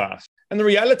dollar and stuff. And the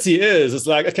reality is, it's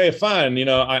like, okay, fine.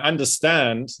 I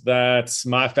understand that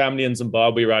my family in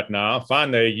Zimbabwe right now,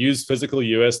 fine, they use physical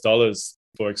US dollars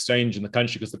for exchange in the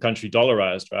country because the country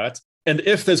dollarized, right? And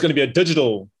if there's going to be a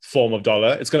digital form of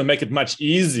dollar, it's going to make it much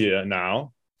easier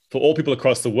now for all people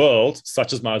across the world,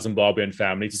 such as my Zimbabwean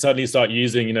family, to suddenly start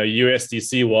using,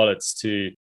 USDC wallets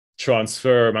to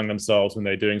transfer among themselves when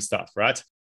they're doing stuff, right?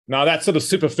 Now, that sort of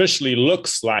superficially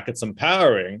looks like it's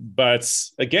empowering, but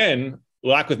again,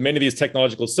 like with many of these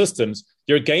technological systems,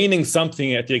 you're gaining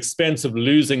something at the expense of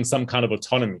losing some kind of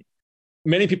autonomy.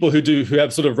 Many people who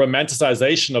have sort of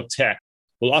romanticization of tech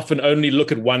will often only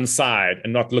look at one side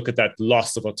and not look at that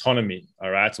loss of autonomy.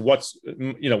 All right. So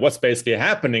what's basically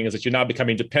happening is that you're now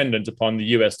becoming dependent upon the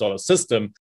US dollar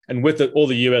system, and with it, all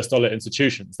the US dollar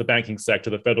institutions, the banking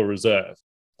sector, the Federal Reserve.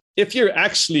 If you're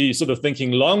actually sort of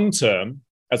thinking long-term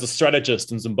as a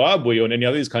strategist in Zimbabwe or in any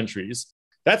of these countries,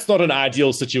 that's not an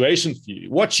ideal situation for you.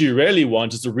 What you really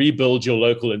want is to rebuild your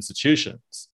local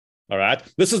institutions. All right.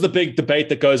 This is the big debate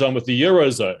that goes on with the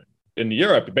Eurozone. In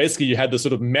Europe, basically, you had this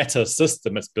sort of meta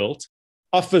system that's built,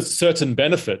 offers certain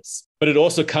benefits, but it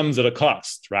also comes at a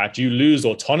cost, right? You lose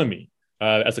autonomy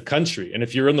as a country. And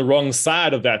if you're on the wrong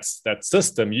side of that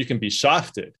system, you can be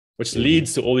shafted, which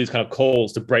leads to all these kind of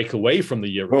calls to break away from the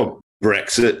euro. Well,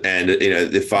 Brexit and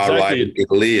the far right in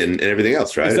Italy and everything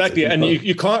else, right? Exactly. And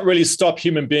you can't really stop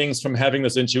human beings from having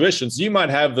this intuition. So you might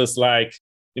have this like,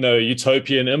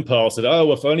 utopian impulse that,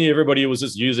 if only everybody was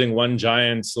just using one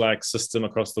giant like system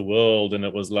across the world. And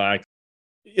it was like,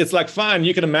 it's like, fine,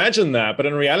 you can imagine that. But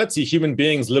in reality, human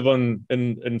beings live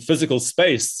in physical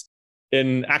space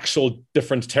in actual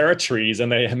different territories,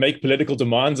 and they make political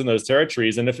demands in those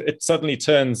territories. And if it suddenly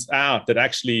turns out that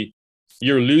actually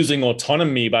you're losing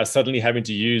autonomy by suddenly having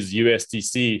to use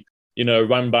USDC,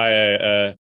 run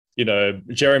by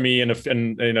Jeremy and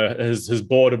his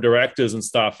board of directors and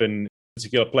stuff in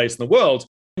particular place in the world,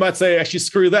 you might say, actually,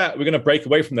 screw that. We're going to break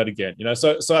away from that again.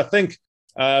 So I think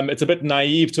it's a bit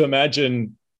naive to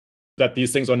imagine that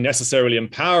these things are necessarily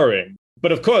empowering.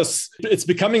 But of course, it's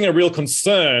becoming a real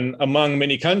concern among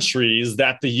many countries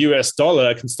that the US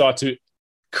dollar can start to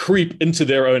creep into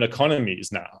their own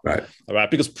economies now. Right. All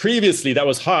right. Because previously that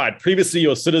was hard. Previously,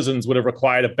 your citizens would have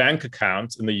required a bank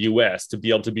account in the US to be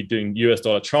able to be doing US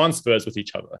dollar transfers with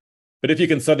each other. But if you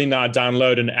can suddenly now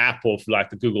download an app off like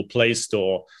the Google Play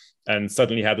Store and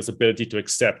suddenly have this ability to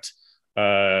accept,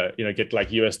 get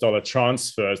like US dollar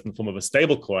transfers in the form of a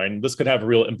stable coin, this could have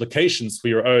real implications for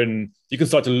your own. You can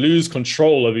start to lose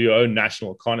control over your own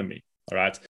national economy. All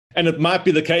right. And it might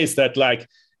be the case that like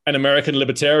an American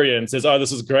libertarian says, oh,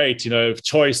 this is great,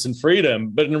 choice and freedom.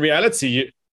 But in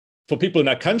reality, for people in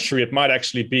that country, it might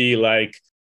actually be like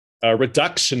a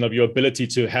reduction of your ability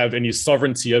to have any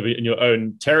sovereignty over in your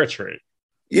own territory.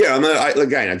 Yeah, I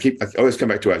always come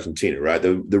back to Argentina, right?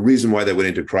 The reason why they went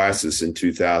into crisis in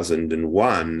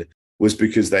 2001 was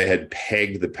because they had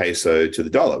pegged the peso to the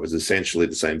dollar. It was essentially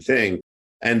the same thing.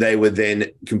 And they were then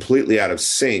completely out of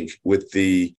sync with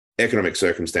the economic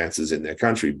circumstances in their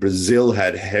country. Brazil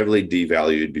had heavily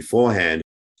devalued beforehand,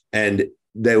 and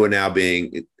they were now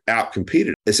being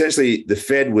outcompeted. Essentially, the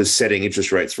Fed was setting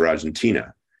interest rates for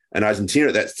Argentina. And Argentina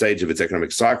at that stage of its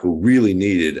economic cycle really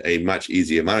needed a much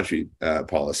easier monetary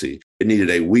policy. It needed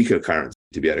a weaker currency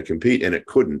to be able to compete, and it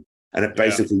couldn't. And it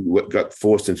basically got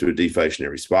forced into a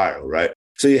deflationary spiral, right?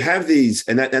 So you have these,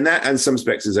 and that in some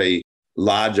respects is a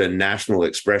larger national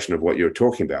expression of what you're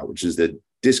talking about, which is the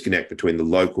disconnect between the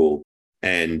local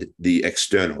and the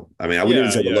external. I mean, I wouldn't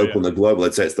even say the local and the global.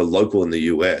 I'd say it's the local and the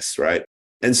US, right?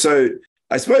 And so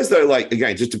I suppose, though, like,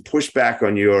 again, just to push back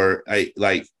on your,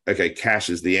 okay, cash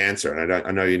is the answer. And I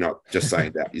know you're not just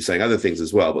saying that, you're saying other things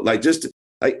as well. But like, just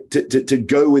like to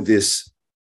go with this,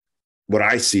 what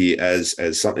I see as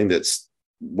something that's,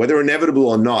 whether inevitable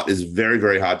or not, is very,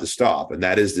 very hard to stop. And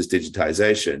that is this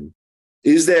digitization.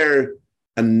 Is there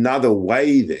another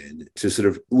way then to sort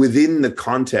of, within the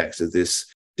context of this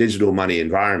digital money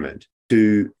environment,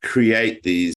 to create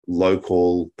these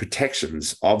local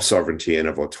protections of sovereignty and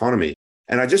of autonomy?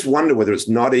 And I just wonder whether it's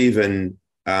not even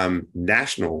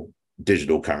national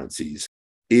digital currencies.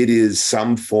 It is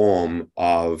some form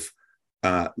of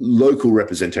local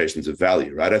representations of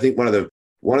value, right? I think one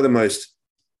of the most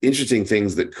interesting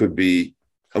things that could be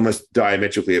almost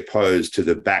diametrically opposed to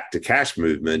the back to cash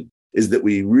movement is that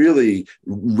we really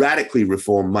radically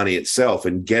reform money itself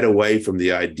and get away from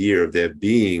the idea of there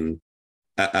being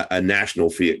a national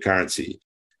fiat currency.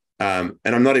 And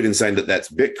I'm not even saying that that's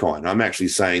Bitcoin. I'm actually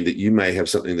saying that you may have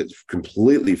something that's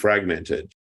completely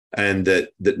fragmented, and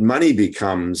that money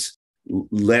becomes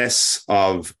less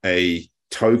of a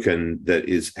token that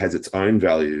has its own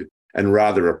value and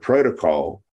rather a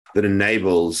protocol that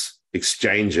enables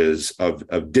exchanges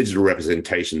of digital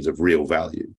representations of real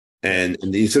value. And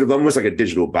the sort of almost like a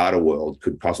digital barter world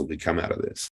could possibly come out of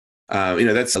this.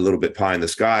 That's a little bit pie in the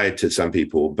sky to some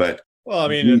people, but well, I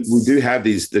mean, we do have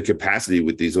the capacity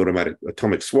with these automatic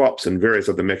atomic swaps and various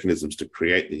other mechanisms to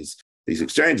create these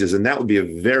exchanges. And that would be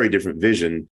a very different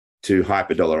vision to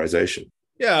hyper-dollarization.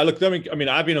 Yeah, look, I mean,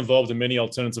 I've been involved in many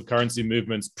alternative currency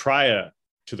movements prior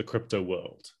to the crypto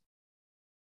world.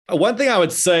 One thing I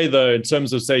would say, though, in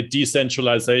terms of, say,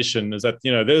 decentralization, is that,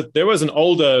 there was an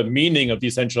older meaning of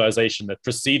decentralization that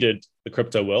preceded the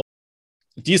crypto world.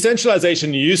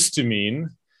 Decentralization used to mean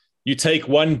you take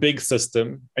one big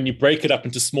system and you break it up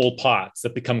into small parts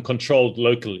that become controlled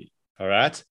locally, all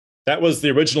right? That was the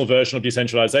original version of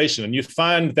decentralization. And you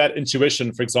find that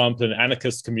intuition, for example, in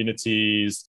anarchist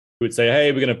communities who would say,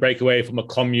 hey, we're going to break away from a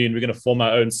commune. We're going to form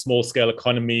our own small-scale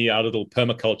economy, our little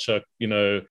permaculture,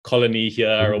 colony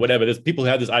here or whatever. There's people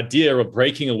who have this idea of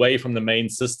breaking away from the main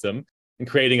system and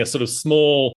creating a sort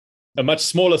of a much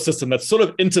smaller system that sort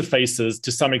of interfaces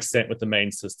to some extent with the main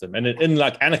system. And in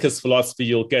like anarchist philosophy,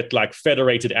 you'll get like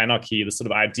federated anarchy, the sort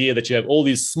of idea that you have all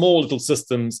these small little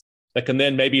systems that can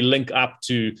then maybe link up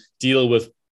to deal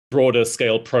with broader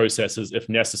scale processes if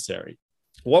necessary.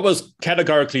 What was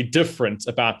categorically different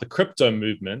about the crypto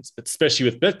movement, especially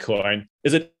with Bitcoin,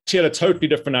 is it had a totally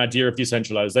different idea of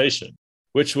decentralization,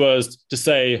 which was to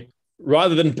say,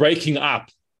 rather than breaking up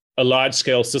a large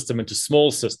scale system into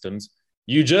small systems,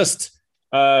 you just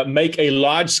make a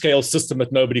large-scale system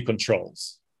that nobody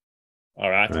controls. All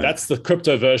right? That's the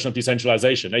crypto version of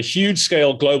decentralization, a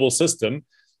huge-scale global system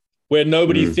where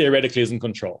nobody theoretically is in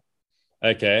control.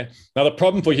 Okay? Now, the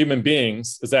problem for human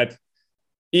beings is that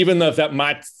even though that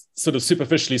might sort of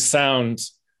superficially sound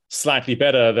slightly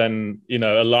better than,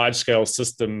 a large-scale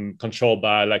system controlled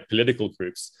by like political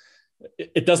groups,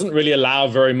 it doesn't really allow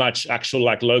very much actual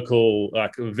like local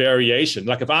like variation.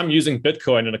 Like if I'm using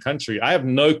Bitcoin in a country, I have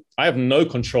no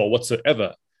control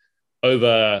whatsoever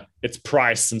over its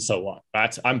price and so on,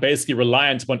 right? I'm basically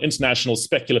reliant upon international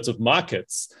speculative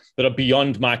markets that are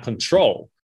beyond my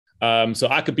control. So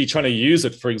I could be trying to use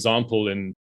it, for example,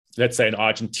 let's say in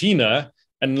Argentina,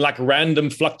 and like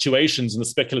random fluctuations in the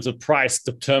speculative price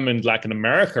determined like in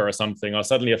America or something are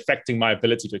suddenly affecting my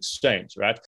ability to exchange,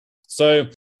 right? So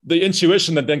the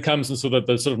intuition that then comes in sort of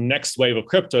the sort of next wave of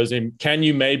cryptos, and can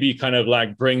you maybe kind of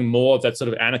like bring more of that sort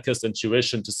of anarchist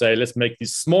intuition to say, let's make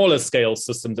these smaller scale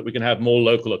systems that we can have more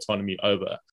local autonomy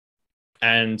over.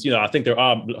 And, I think there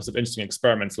are lots of interesting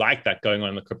experiments like that going on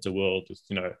in the crypto world with,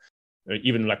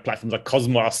 even like platforms like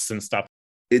Cosmos and stuff.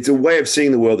 It's a way of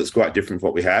seeing the world that's quite different from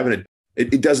what we have. And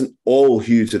it doesn't all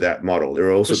hew to that model. There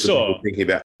are all sorts of people thinking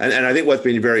about, and I think what's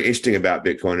been very interesting about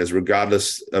Bitcoin is,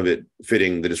 regardless of it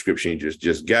fitting the description you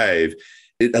just gave,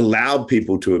 it allowed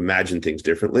people to imagine things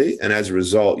differently. And as a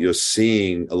result, you're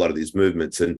seeing a lot of these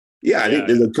movements. And I think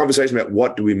there's a conversation about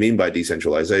what do we mean by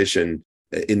decentralization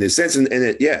in this sense.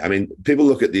 And people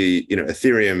look at the,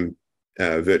 Ethereum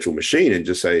virtual machine and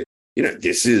just say,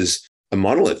 this is a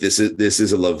monolith. This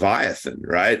is a Leviathan,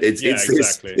 right?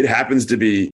 Exactly. It happens to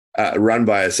be run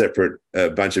by a separate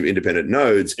bunch of independent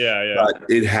nodes. But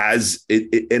it has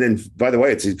and by the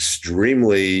way, it's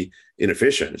extremely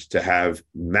inefficient to have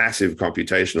massive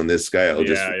computation on this scale.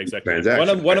 Exactly.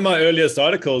 One of my earliest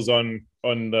articles on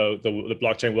the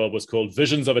blockchain world was called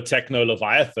 "Visions of a Techno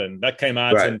Leviathan." That came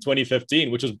out in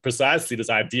 2015, which was precisely this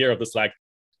idea of this like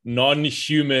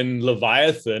non-human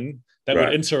Leviathan that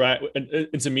would interact and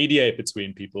intermediate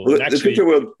between people. Well, the crypto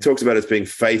world talks about it as being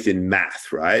faith in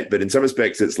math, right? But in some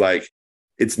respects, it's like,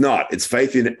 it's not. It's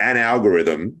faith in an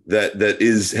algorithm that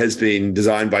has been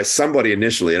designed by somebody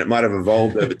initially, and it might have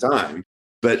evolved over time.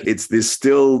 But it's this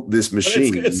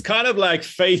machine. It's kind of like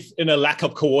faith in a lack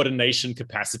of coordination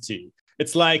capacity.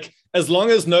 It's like, as long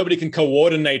as nobody can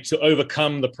coordinate to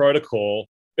overcome the protocol,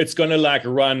 it's going to like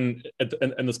run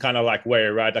in this kind of like way,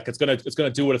 right? Like it's going to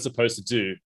do what it's supposed to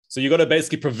do. So you got to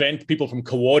basically prevent people from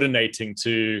coordinating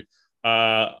to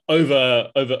over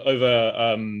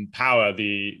power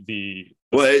the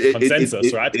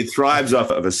consensus, right? It thrives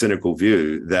off of a cynical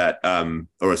view that,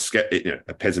 or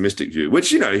a pessimistic view, which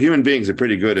human beings are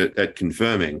pretty good at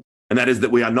confirming, and that is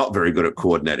that we are not very good at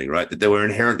coordinating, right? That we're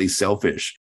inherently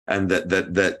selfish, and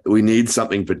that we need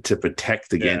something to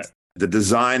protect against. The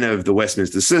design of the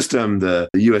Westminster system, the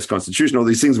US Constitution, all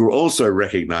these things, we're also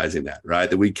recognizing that, right?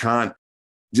 That we can't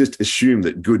just assume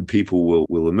that good people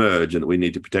will emerge and that we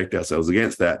need to protect ourselves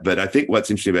against that. But I think what's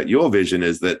interesting about your vision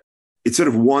is that it sort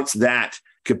of wants that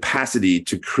capacity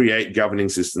to create governing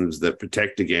systems that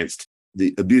protect against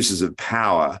the abuses of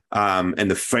power and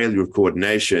the failure of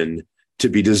coordination to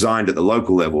be designed at the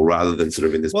local level rather than sort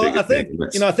of in this big.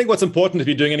 I think what's important if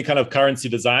you're doing any kind of currency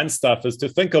design stuff is to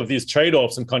think of these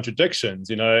trade-offs and contradictions.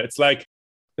 It's like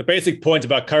the basic point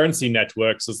about currency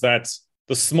networks is that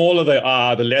the smaller they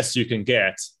are, the less you can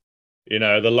get.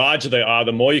 The larger they are,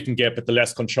 the more you can get, but the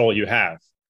less control you have.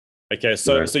 Okay,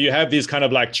 so you have these kind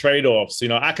of like trade-offs.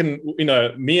 I can,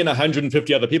 me and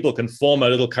 150 other people can form a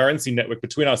little currency network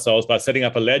between ourselves by setting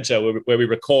up a ledger where we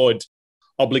record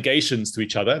obligations to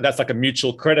each other. That's like a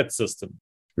mutual credit system.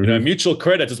 Mm-hmm. Mutual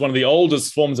credit is one of the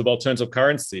oldest forms of alternative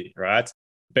currency, right?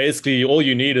 Basically, all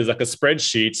you need is like a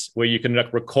spreadsheet where you can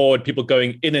like record people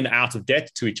going in and out of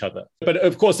debt to each other. But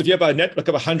of course, if you have a network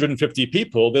of 150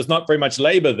 people, there's not very much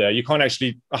labor there.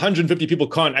 150 people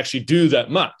can't actually do that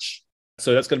much.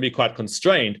 So that's going to be quite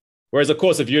constrained. Whereas, of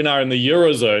course, if you're now in the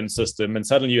Eurozone system and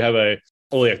suddenly you have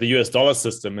the US dollar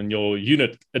system and your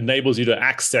unit enables you to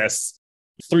access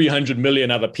 300 million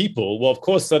other people, well, of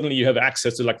course, suddenly you have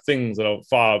access to like things that are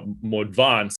far more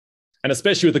advanced. And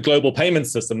especially with the global payment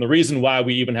system, the reason why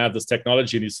we even have this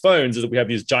technology in these phones is that we have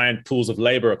these giant pools of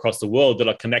labor across the world that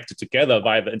are connected together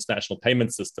via the international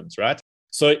payment systems, right?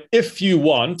 So if you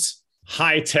want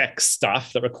high-tech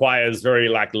stuff that requires very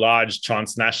like large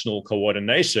transnational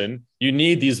coordination, you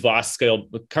need these vast-scale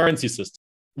currency systems.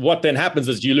 What then happens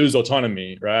is you lose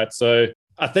autonomy, right? So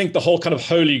I think the whole kind of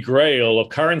holy grail of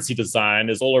currency design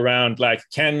is all around like,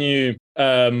 can you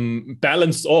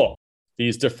balance off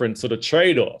these different sort of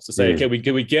trade-offs to say, okay,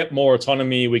 we get more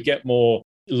autonomy, we get more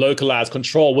localized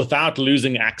control without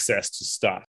losing access to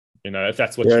stuff, if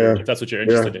that's what you're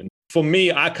interested in. For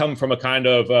me, I come from a kind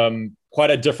of quite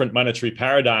a different monetary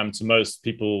paradigm to most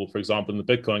people, for example, in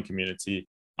the Bitcoin community.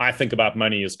 I think about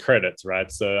money as credit,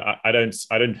 right? So I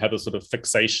don't have a sort of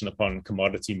fixation upon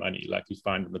commodity money like you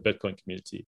find in the Bitcoin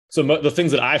community. So the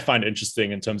things that I find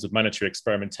interesting in terms of monetary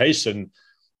experimentation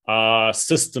are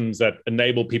systems that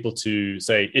enable people to,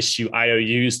 say, issue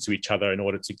IOUs to each other in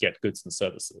order to get goods and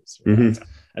services. Right? Mm-hmm.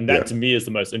 And that to me is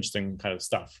the most interesting kind of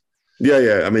stuff.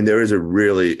 Yeah. I mean, there is a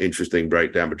really interesting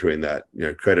breakdown between that,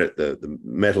 credit, the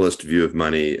metalist view of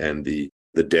money and the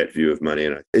debt view of money.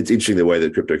 And it's interesting the way the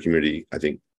crypto community, I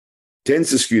think, tends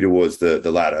to skew towards the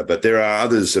latter, but there are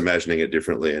others imagining it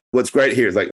differently. And what's great here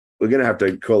is like we're going to have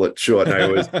to call it short. And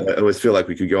I always feel like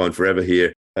we could go on forever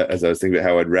here. As I was thinking about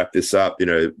how I'd wrap this up,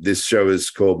 this show is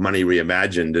called Money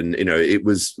Reimagined, and it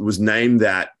was named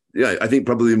that. I think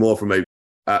probably more from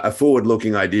a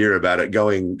forward-looking idea about it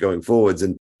going forwards,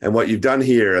 and what you've done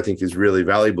here, I think, is really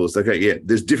valuable. It's like, okay, yeah,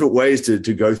 there's different ways to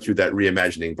go through that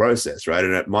reimagining process, right?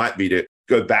 And it might be to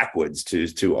go backwards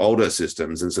to older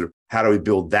systems and sort of how do we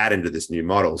build that into this new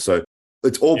model? So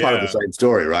it's all part of the same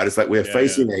story, right? It's like we're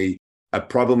facing a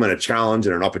problem and a challenge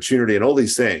and an opportunity and all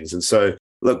these things, and so.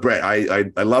 Look, Brett,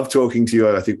 I love talking to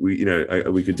you. I think we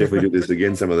could definitely do this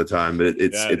again some other time. But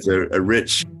it's a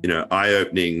rich,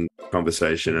 eye-opening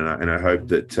conversation, and I hope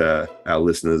that our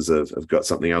listeners have got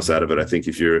something else out of it. I think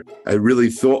if you're a really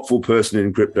thoughtful person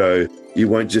in crypto, you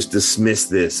won't just dismiss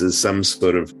this as some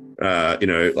sort of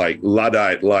like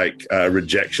Luddite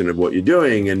rejection of what you're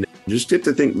doing, and just get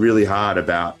to think really hard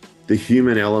about the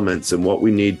human elements and what we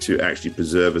need to actually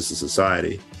preserve as a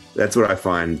society. That's what I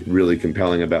find really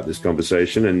compelling about this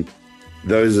conversation. And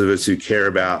those of us who care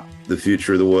about the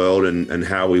future of the world and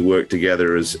how we work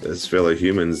together as fellow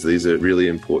humans, these are really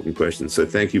important questions. So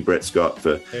thank you, Brett Scott,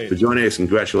 for joining us.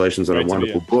 Congratulations on a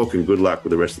wonderful book, and good luck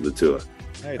with the rest of the tour.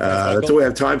 Hey, that's all we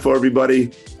have time for,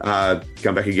 everybody.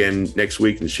 Come back again next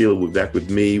week, and Sheila will be back with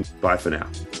me. Bye for now.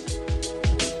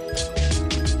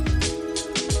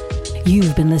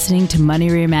 You've been listening to Money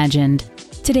Reimagined.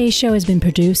 Today's show has been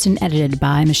produced and edited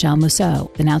by Michelle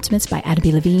Mousseau. Announcements by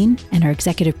Adaby Levine, and our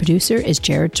executive producer is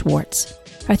Jared Schwartz.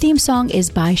 Our theme song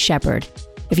is by Shepherd.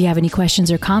 If you have any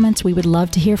questions or comments, we would love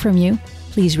to hear from you.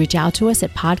 Please reach out to us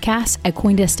at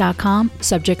podcasts@coindesk.com,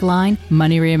 subject line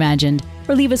Money Reimagined,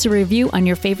 or leave us a review on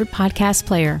your favorite podcast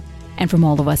player. And from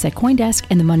all of us at CoinDesk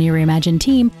and the Money Reimagined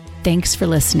team, thanks for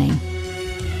listening.